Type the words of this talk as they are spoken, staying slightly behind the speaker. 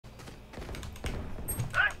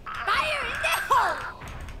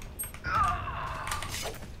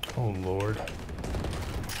Oh lord.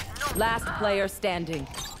 Last player standing.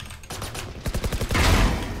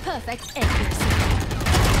 Perfect accuracy.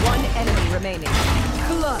 One enemy remaining.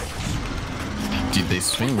 Clutch. Dude, they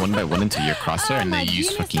swing one by one into your crosshair and they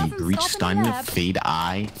use fucking breach stun, fade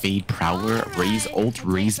eye, fade prowler, raise ult,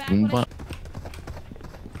 raise boomba.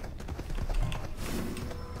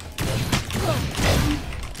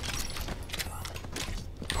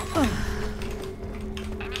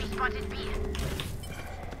 Enemy spotted B.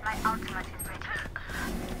 My ultimate is ready.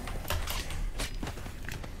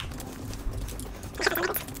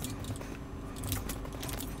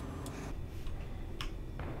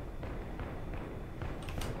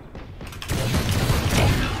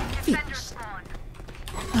 Defender spawn.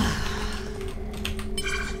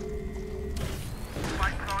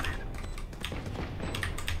 Spike planted.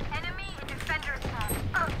 Enemy and defender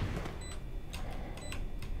spawn.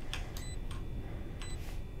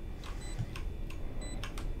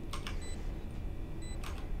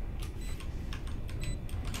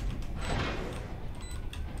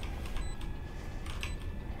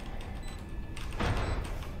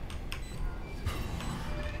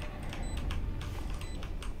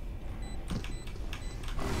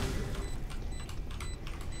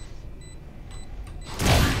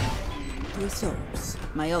 Resource.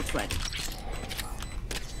 My ult ready.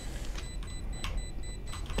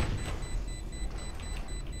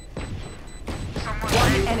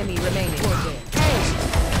 One enemy remaining.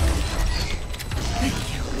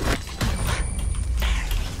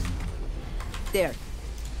 There.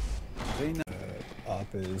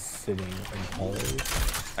 Op is sitting in colors.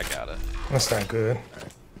 I got it. That's not good.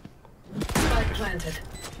 Spike planted.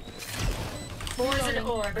 Poison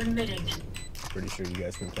orb emitting. Pretty sure you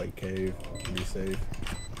guys can play cave and be safe.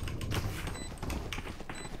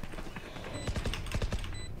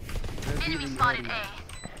 Enemy spotted A.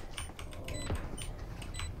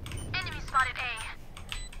 Enemy spotted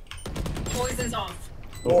A. Poison's off.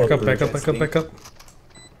 Back up, back up, back up, back up.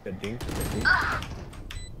 Good dink, good dink.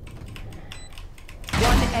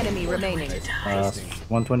 One enemy remaining.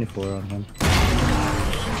 124 on him.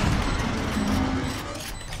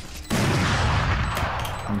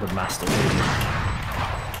 I'm the master.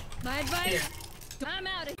 My advice. I'm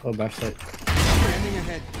out of Oh, backside.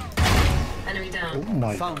 Enemy down. Oh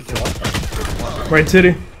my god. Right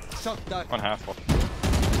titty. One half.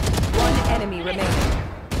 One enemy remaining.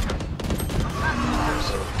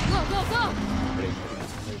 Go, go, go!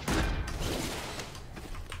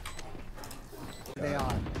 They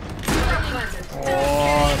are. Planted.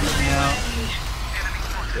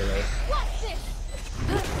 What's this?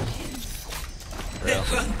 The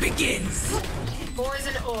hunt begins.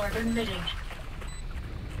 Poison orb emitting.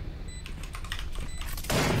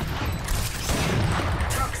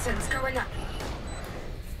 Toxins going up.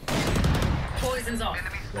 Poison's off.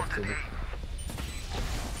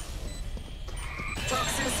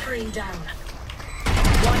 Toxin screen down.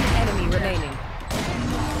 One enemy remaining.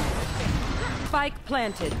 Spike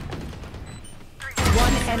planted.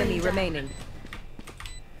 One enemy remaining.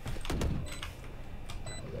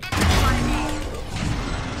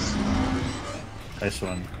 Nice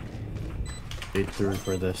one. 8-3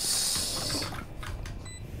 for this.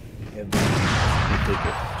 Yeah, Take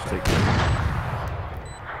it. Just take it.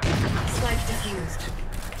 Spike diffused.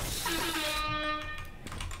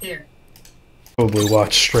 Here. Probably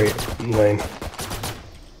watch straight lane.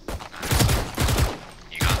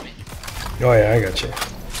 You got me. Oh yeah, I got you.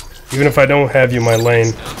 Even if I don't have you my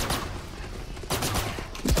lane.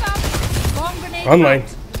 Bomb grenade. On lane.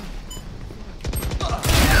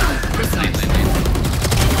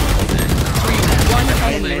 One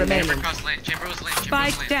enemy remaining. Chamber cross lane. Chamber was lane. Chamber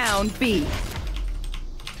was Spike lane. down B.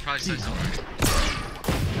 Probably so somewhere.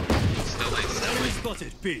 Still lane. Still lane.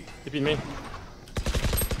 Spotted B. It be me.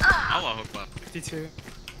 I'll hook up. 52.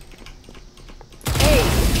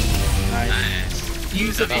 Nice.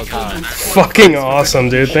 Use a Fucking awesome,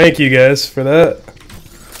 dude. Thank you guys for that.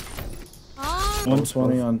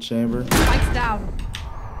 120 on chamber. Spike's down.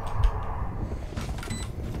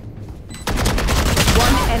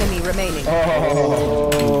 One enemy remaining.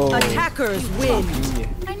 Oh. Attackers win.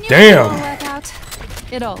 I knew Damn. it would all work out.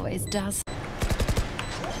 It always does.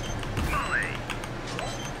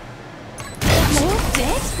 More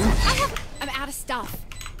dead? I'm out of stuff.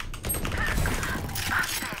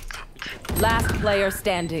 Last player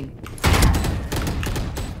standing.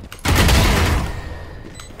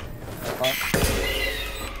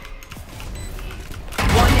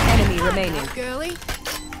 One enemy remaining. Girly.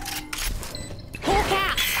 Hawk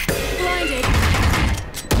out. Blinded.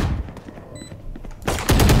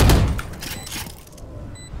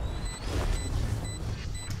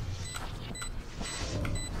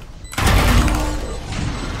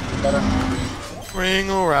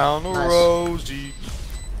 ring around the rosy.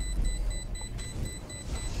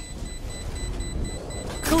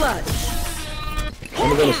 Clutch.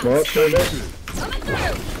 I'm gonna smoke for a bit. Coming through.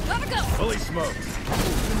 Gotta go. Fully smoked.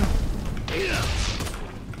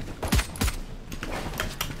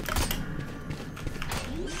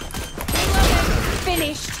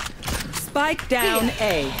 Finished. Spike down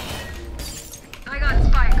A. I got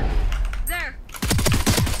Spike. There.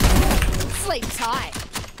 Sleep tight.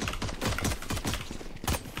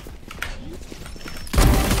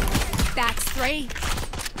 That's 3.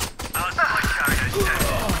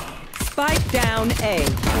 Spike down A.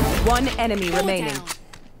 One enemy Fall remaining. down.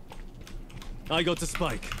 I got to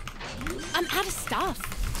Spike. I'm out of stuff.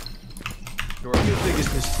 Your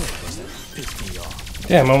biggest mistake was that pissed me off.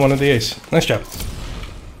 Damn, I'm one of the ace. Nice job.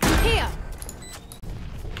 Here.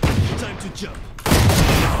 Time to jump.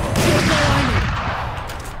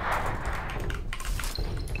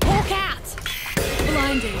 Hawk out.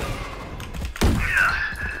 Blinded.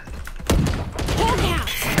 Hawk out.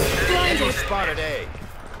 Blinded. Spotted A.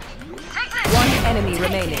 One enemy Take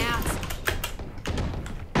remaining. it out.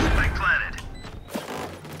 Spike planted.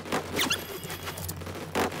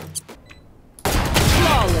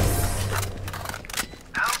 Flawless.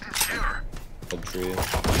 Tree.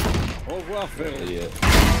 Au revoir, Phil.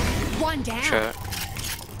 One down. Sure.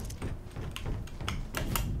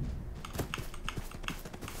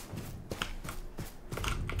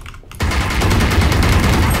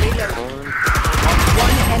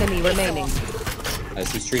 One enemy remaining.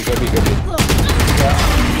 Nice, this tree, go be, go be.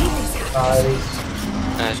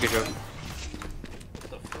 Nice, good job.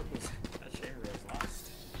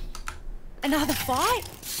 Another fight?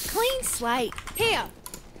 Clean slate. Here.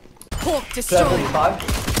 Hawk destroyed.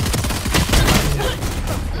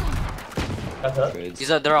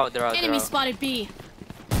 They're out. Enemy spotted B.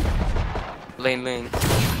 Lane.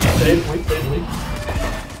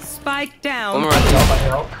 Spike down. One more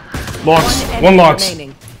right Logs. enemy One logs.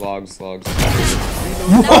 remaining. Logs. Whoa,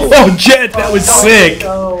 Jet, that was sick.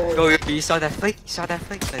 Go, you saw that flick?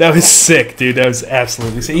 That was sick, dude. That was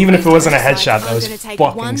absolutely sick. Even if it wasn't a headshot, that I'm was gonna take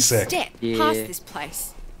fucking one sick. step Yeah. past this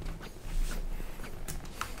place.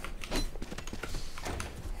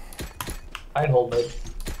 I'd hold it.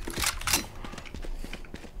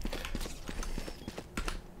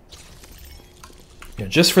 Yeah,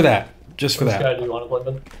 just for that. Just for Which guy that. do you want to play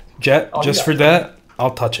with? Jet, Oh, just yeah. for that,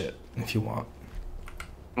 I'll touch it if you want.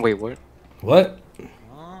 Wait, what? What?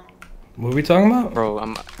 What are we talking about? Bro,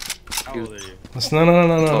 I'm... Listen,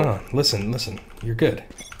 no. Listen. You're good.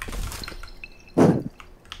 I'm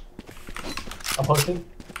pushing.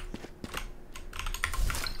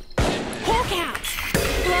 Hawk out.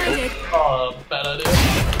 Blinded. Oh, bad idea.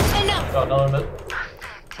 Enough. Got another mid.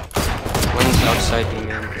 One's outside being in.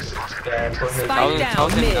 Yeah, I'm putting mid. Spike Tell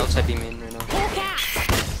down them mid. outside being in right now. Hawk out.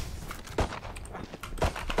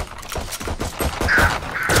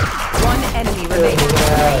 One enemy remaining.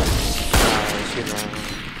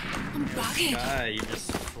 I'm bugging. You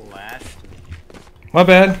just flashed me. My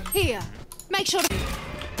bad. Here. Make sure to...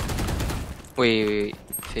 Wait.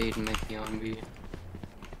 Fade might be on B.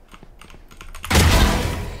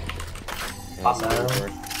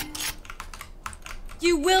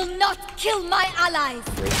 You will not kill my allies.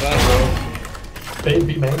 Fade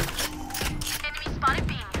B main. Enemy spotted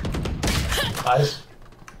B. Nice.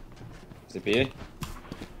 Is it B?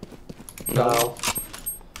 No.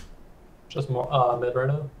 Just more mid right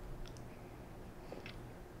now.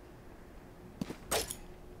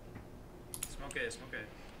 Smoke it.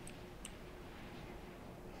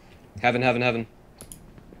 Heaven. I'm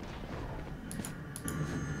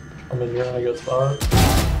in here in a good spot.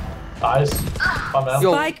 Nice. I'm out.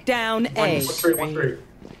 Spike down A. One tree.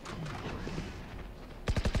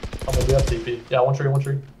 I'm gonna do FTP. Yeah, one tree. One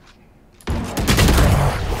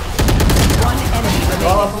enemy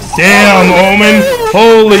remaining. Damn, Omen.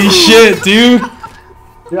 Holy shit, dude.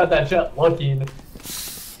 You got that Jet lucky.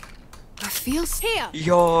 I feel here.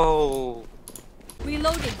 Yo!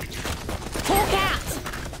 Reloading. Hawk out.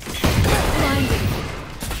 Blinded.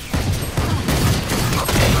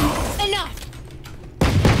 Enough.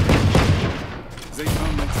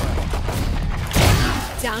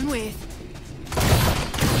 Done with.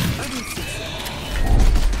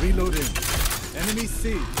 Reloading. Enemy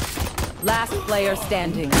C. Last player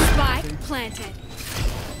standing. Spike planted.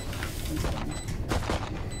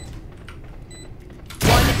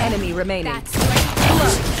 One enemy remaining. That's right.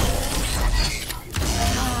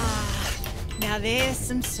 Now there's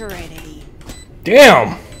some serenity.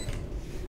 Damn.